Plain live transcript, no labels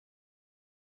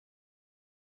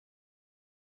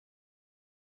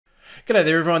G'day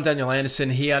there everyone, Daniel Anderson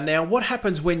here. Now what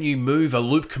happens when you move a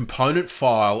loop component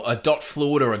file, a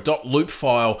 .fluid or a .loop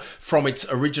file from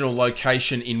its original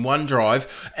location in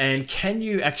OneDrive, and can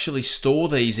you actually store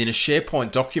these in a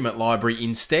SharePoint document library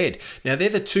instead? Now they're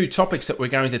the two topics that we're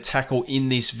going to tackle in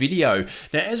this video.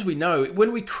 Now as we know,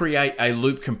 when we create a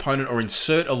loop component or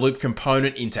insert a loop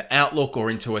component into Outlook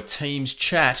or into a Teams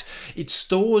chat, it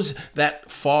stores that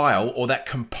file or that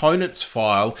components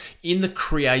file in the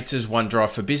creator's OneDrive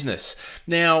for Business.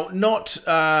 Now, not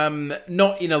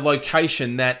in a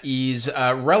location that is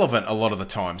relevant a lot of the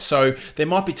time. So there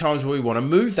might be times where we want to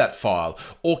move that file,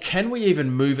 or can we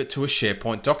even move it to a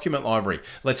SharePoint document library?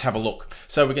 Let's have a look.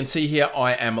 So we can see here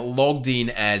I am logged in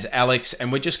as Alex,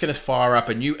 and we're just going to fire up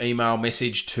a new email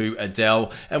message to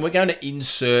Adele, and we're going to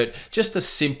insert just a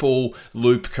simple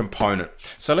loop component.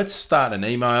 So let's start an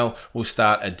email. We'll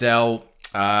start Adele.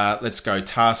 Let's go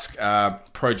task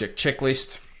project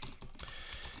checklist.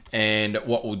 And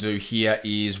what we'll do here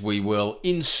is we will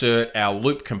insert our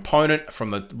loop component from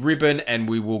the ribbon, and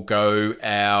we will go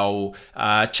our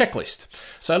checklist.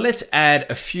 So let's add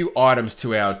a few items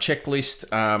to our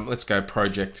checklist. Let's go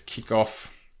project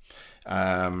kickoff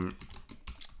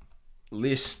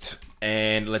list,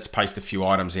 and let's paste a few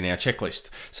items in our checklist.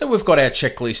 So we've got our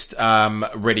checklist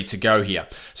ready to go here.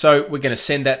 So we're going to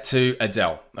send that to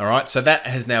Adele. All right, so that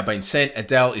has now been sent.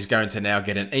 Adele is going to now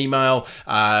get an email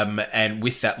and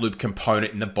with that loop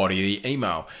component in the body of the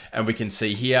email. And we can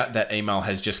see here that email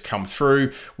has just come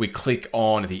through. We click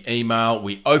on the email,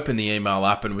 we open the email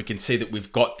up, and we can see that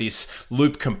we've got this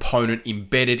loop component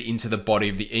embedded into the body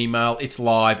of the email. It's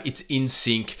live, it's in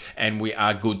sync, and we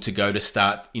are good to go to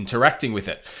start interacting with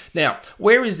it. Now,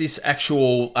 where is this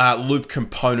actual loop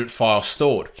component file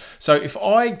stored? So if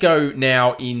I go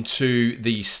now into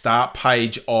the start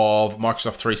page of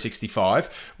Microsoft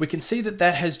 365, we can see that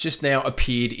that has just now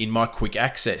appeared in my quick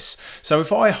access. So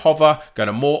if I hover, go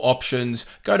to more options,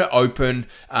 go to open,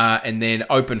 and then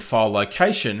open file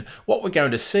location, what we're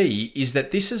going to see is that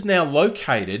this is now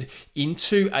located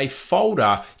into a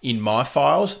folder in My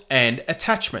Files and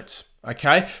Attachments.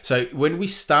 Okay, so when we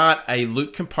start a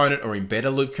loop component or embed a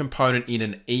loop component in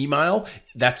an email,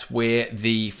 that's where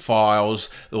the files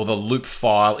or the loop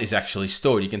file is actually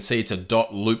stored. You can see it's a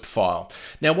 .loop file.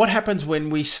 Now, what happens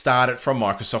when we start it from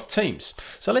Microsoft Teams?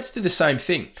 So let's do the same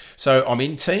thing. So I'm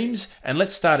in Teams, and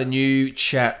let's start a new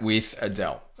chat with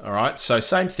Adele. All right, so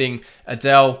same thing,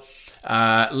 Adele.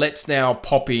 Let's now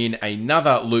pop in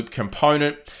another loop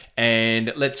component,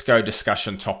 and let's go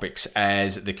discussion topics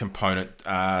as the component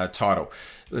title.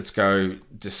 Let's go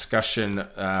discussion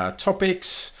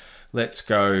topics. Let's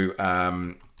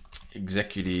go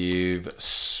executive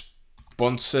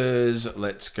sponsors.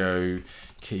 Let's go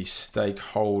key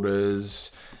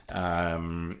stakeholders.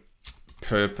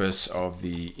 Purpose of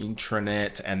the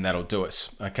intranet, and that'll do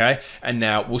us. Okay, and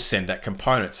now we'll send that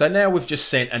component. So now we've just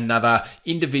sent another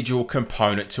individual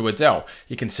component to Adele.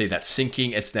 You can see that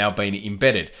syncing, it's now been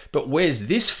embedded. But where's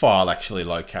this file actually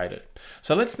located?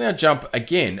 So let's now jump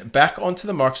again back onto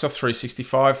the Microsoft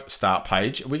 365 start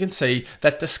page. We can see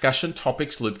that discussion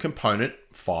topics loop component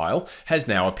file has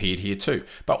now appeared here too.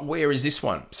 But where is this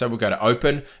one? So we'll go to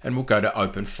open, and we'll go to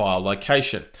open file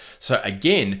location. So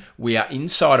again, we are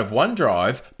inside of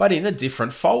OneDrive, but in a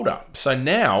different folder. So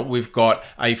now we've got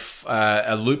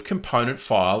a loop component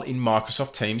file in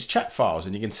Microsoft Teams chat files,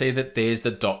 and you can see that there's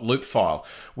the .loop file,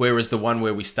 whereas the one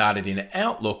where we started in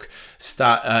Outlook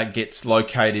gets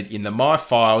located in the My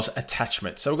Files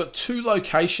attachment. So we've got two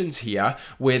locations here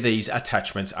where these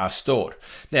attachments are stored.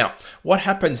 Now, what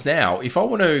happens now if I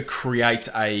want to create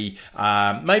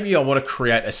maybe I want to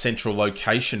create a central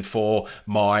location for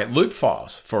my loop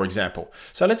files, for example.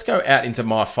 So let's go out into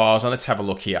My Files, and let's have a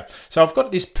look here. So I've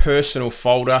got this personal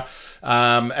folder.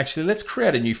 Actually, let's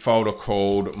create a new folder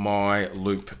called My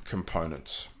Loop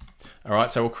Components. All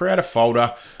right, so we'll create a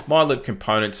folder, My Loop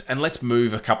Components, and let's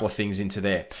move a couple of things into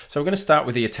there. So we're going to start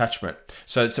with the attachment.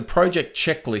 So it's a project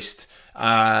checklist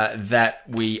that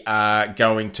we are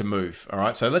going to move. All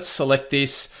right, so let's select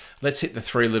this. Let's hit the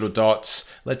three little dots.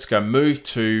 Let's go move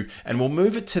to, and we'll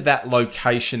move it to that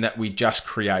location that we just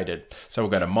created. So we'll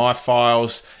go to My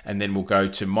Files, and then we'll go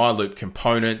to My Loop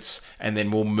Components, and then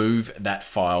we'll move that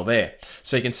file there.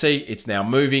 So you can see it's now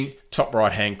moving, top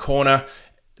right-hand corner.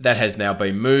 That has now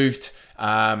been moved.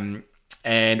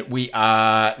 And we've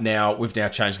now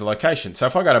changed the location. So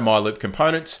if I go to My Loop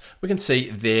Components, we can see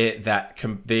there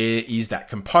is that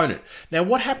component. Now,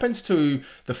 what happens to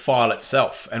the file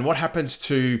itself, and what happens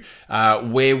to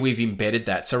where we've embedded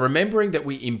that? So remembering that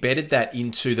we embedded that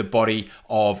into the body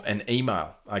of an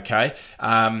email. Okay,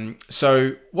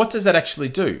 so what does that actually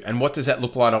do, and what does that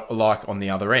look like on the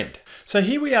other end? So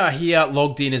here we are here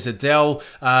logged in as Adele.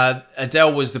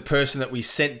 Adele was the person that we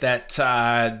sent that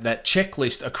that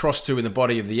checklist across to in the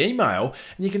body of the email,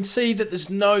 and you can see that there's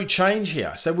no change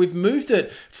here. So we've moved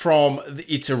it from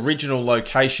its original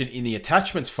location in the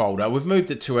attachments folder. We've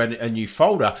moved it to a new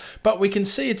folder, but we can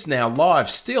see it's now live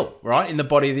still, right, in the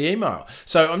body of the email.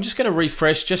 So I'm just going to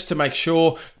refresh just to make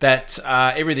sure that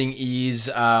everything is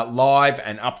live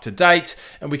and up to date,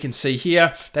 and we can see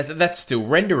here that that's still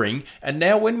rendering. And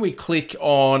now when we click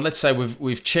on, let's say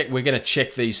we've checked, we're going to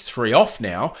check these three off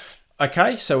now.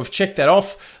 Okay, so we've checked that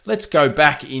off. Let's go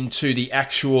back into the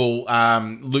actual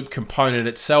loop component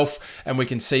itself, and we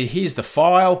can see here's the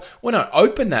file. When I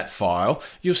open that file,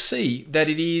 you'll see that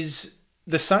it is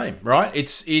the same, right?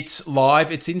 It's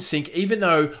live, it's in sync, even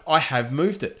though I have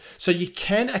moved it. So you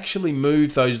can actually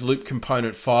move those loop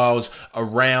component files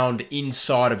around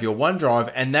inside of your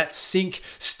OneDrive, and that sync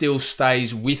still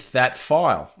stays with that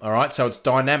file, all right? So it's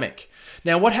dynamic.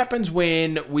 Now, what happens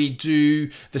when we do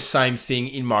the same thing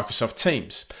in Microsoft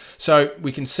Teams? So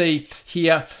we can see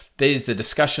here, there's the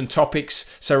discussion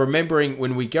topics. So remembering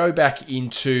when we go back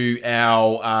into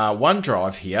our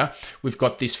OneDrive here, we've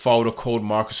got this folder called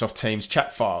Microsoft Teams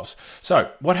chat files. So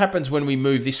what happens when we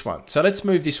move this one? So let's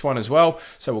move this one as well.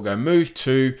 So we'll go move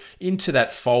to into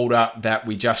that folder that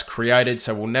we just created.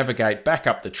 So we'll navigate back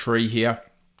up the tree here.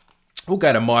 We'll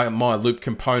go to my loop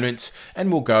components,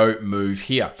 and we'll go move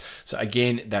here. So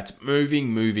again, that's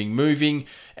moving,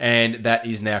 and that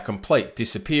is now complete.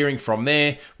 Disappearing from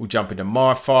there, we'll jump into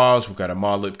my files, we'll go to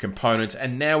my loop components,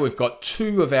 and now we've got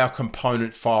two of our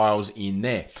component files in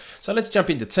there. So let's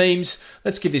jump into Teams.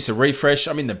 Let's give this a refresh.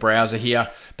 I'm in the browser here,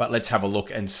 but let's have a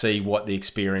look and see what the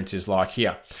experience is like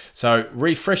here. So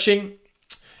refreshing.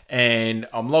 And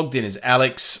I'm logged in as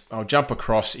Alex. I'll jump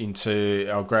across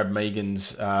I'll grab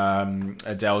Megan's,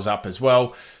 Adele's up as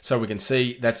well. So we can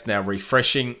see that's now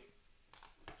refreshing,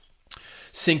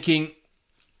 syncing,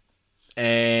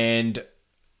 and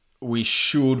we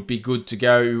should be good to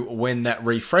go when that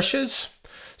refreshes.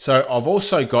 So I've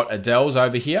also got Adele's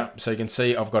over here. So you can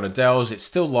see I've got Adele's, it's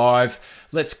still live.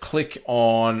 Let's click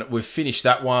on, we've finished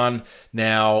that one.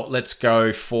 Now let's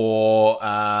go for,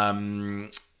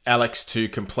 Alex to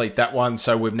complete that one.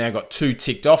 So we've now got two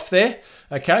ticked off there.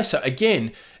 Okay, so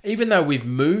again, even though we've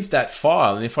moved that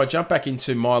file, and if I jump back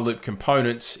into my loop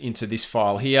components into this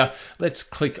file here, let's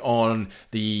click on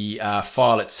the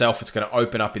file itself. It's going to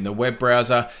open up in the web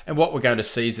browser, and what we're going to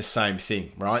see is the same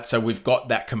thing, right? So we've got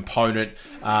that component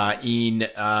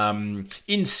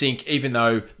in sync, even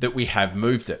though that we have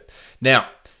moved it. Now,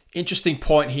 interesting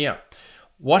point here.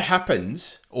 What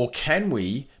happens, or can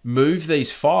we move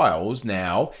these files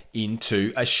now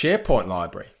into a SharePoint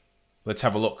library? Let's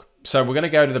have a look. So we're going to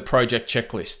go to the project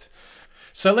checklist.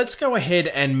 So let's go ahead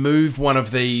and move one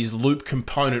of these loop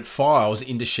component files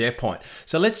into SharePoint.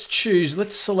 So let's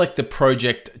select the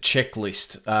project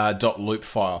checklist .loop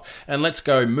file, and let's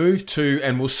go move to,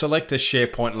 and we'll select a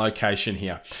SharePoint location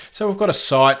here. So we've got a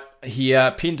site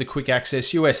here, pinned to quick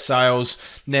access, US sales.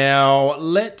 Now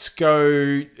let's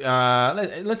go,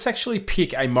 let's actually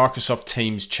pick a Microsoft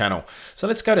Teams channel. So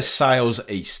let's go to Sales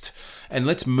East, and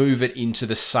let's move it into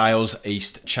the Sales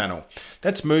East channel.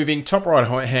 That's moving, top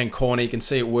right hand corner, you can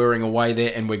see it whirring away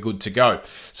there, and we're good to go.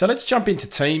 So let's jump into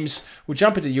Teams, we'll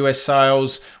jump into US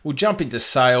sales, we'll jump into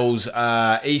Sales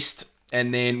East,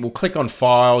 and then we'll click on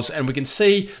files, and we can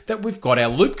see that we've got our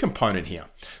loop component here.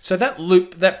 So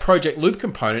that project loop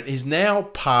component is now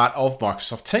part of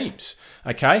Microsoft Teams.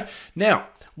 Okay, now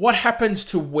what happens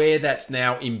to where that's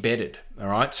now embedded? All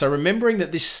right, so remembering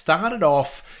that this started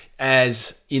off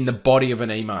as in the body of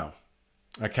an email.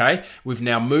 Okay, we've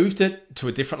now moved it to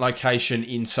a different location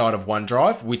inside of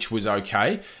OneDrive, which was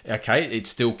okay. Okay, it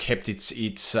still kept its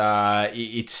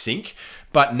sync.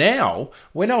 But now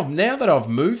that I've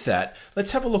moved that,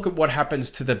 let's have a look at what happens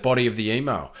to the body of the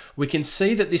email. We can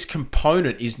see that this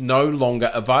component is no longer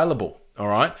available. All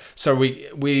right, so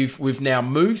we've now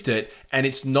moved it, and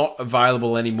it's not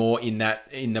available anymore in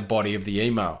the body of the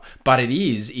email, but it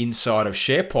is inside of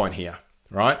SharePoint here.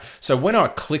 Right, so when I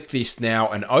click this now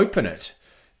and open it,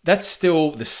 that's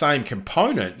still the same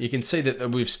component. You can see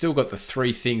that we've still got the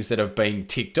three things that have been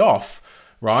ticked off,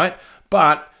 right?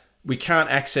 But we can't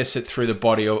access it through the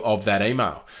body of that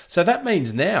email. So that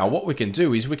means now what we can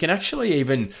do is we can actually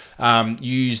even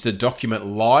use the document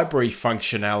library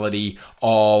functionality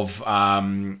of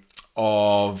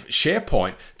of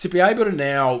SharePoint to be able to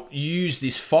now use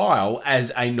this file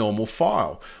as a normal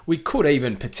file. We could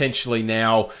even potentially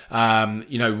now,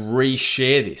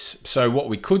 reshare this. So what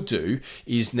we could do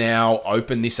is now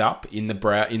open this up in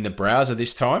the browser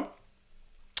this time.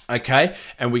 Okay,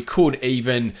 and we could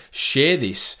even share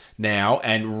this now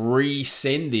and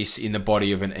resend this in the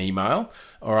body of an email.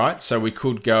 All right, so we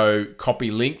could go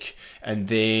copy link, and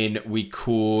then we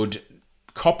could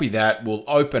copy that. We'll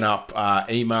open up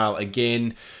email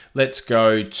again. Let's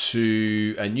go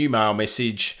to a new mail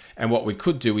message. And what we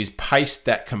could do is paste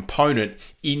that component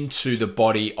into the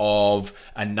body of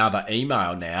another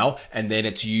email now, and then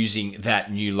it's using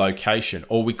that new location.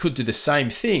 Or we could do the same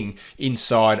thing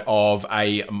inside of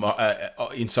a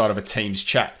Teams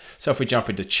chat. So if we jump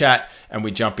into chat and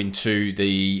we jump into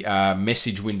the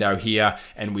message window here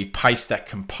and we paste that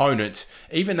component,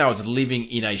 even though it's living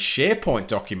in a SharePoint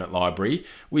document library,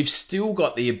 we've still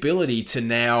got the ability to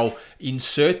now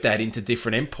insert that into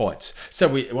different endpoints. So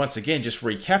once again, just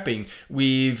recapping,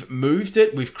 we've moved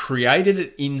it, we've created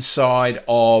it inside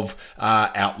of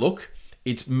Outlook.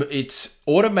 It's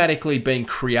automatically been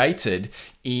created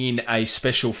in a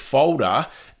special folder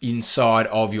inside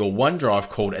of your OneDrive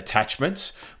called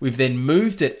Attachments. We've then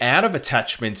moved it out of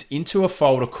Attachments into a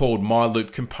folder called My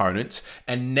Loop Components.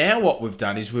 And now what we've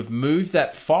done is we've moved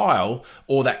that file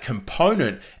or that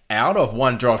component out of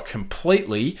OneDrive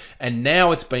completely, and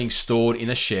now it's being stored in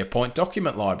a SharePoint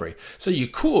document library. So you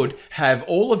could have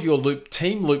all of your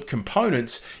team loop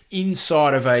components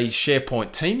inside of a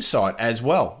SharePoint team site as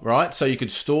well, right? So you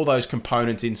could store those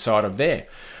components inside of there.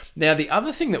 Now, the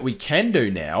other thing that we can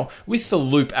do now with the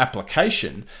Loop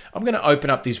application, I'm going to open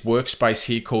up this workspace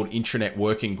here called Intranet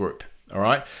Working Group. All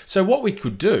right. So what we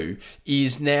could do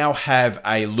is now have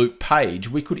a loop page.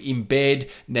 We could embed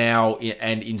now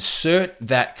and insert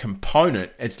that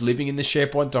component. It's living in the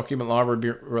SharePoint document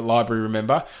library.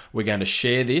 Remember, we're going to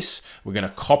share this. We're going to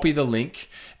copy the link.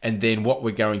 And then what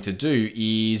we're going to do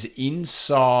is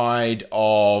inside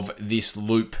of this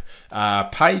loop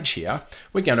page here,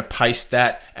 we're going to paste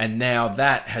that, and now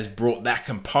that has brought that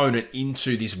component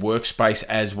into this workspace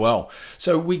as well.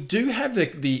 So we do have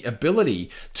the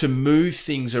ability to move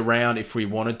things around if we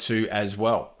wanted to as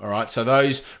well. All right,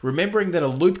 so remembering that a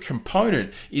loop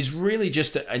component is really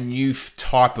just a new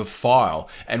type of file,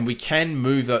 and we can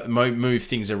move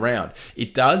things around.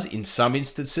 It does in some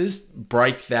instances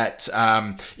break that.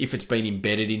 If it's been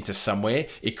embedded into somewhere,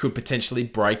 it could potentially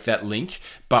break that link,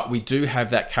 but we do have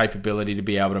that capability to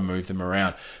be able to move them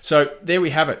around. So there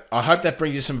we have it. I hope that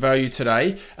brings you some value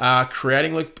today.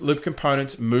 Creating loop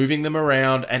components, moving them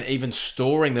around, and even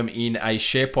storing them in a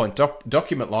SharePoint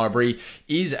document library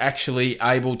is actually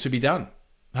able to be done.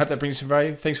 I hope that brings you some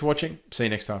value. Thanks for watching. See you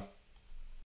next time.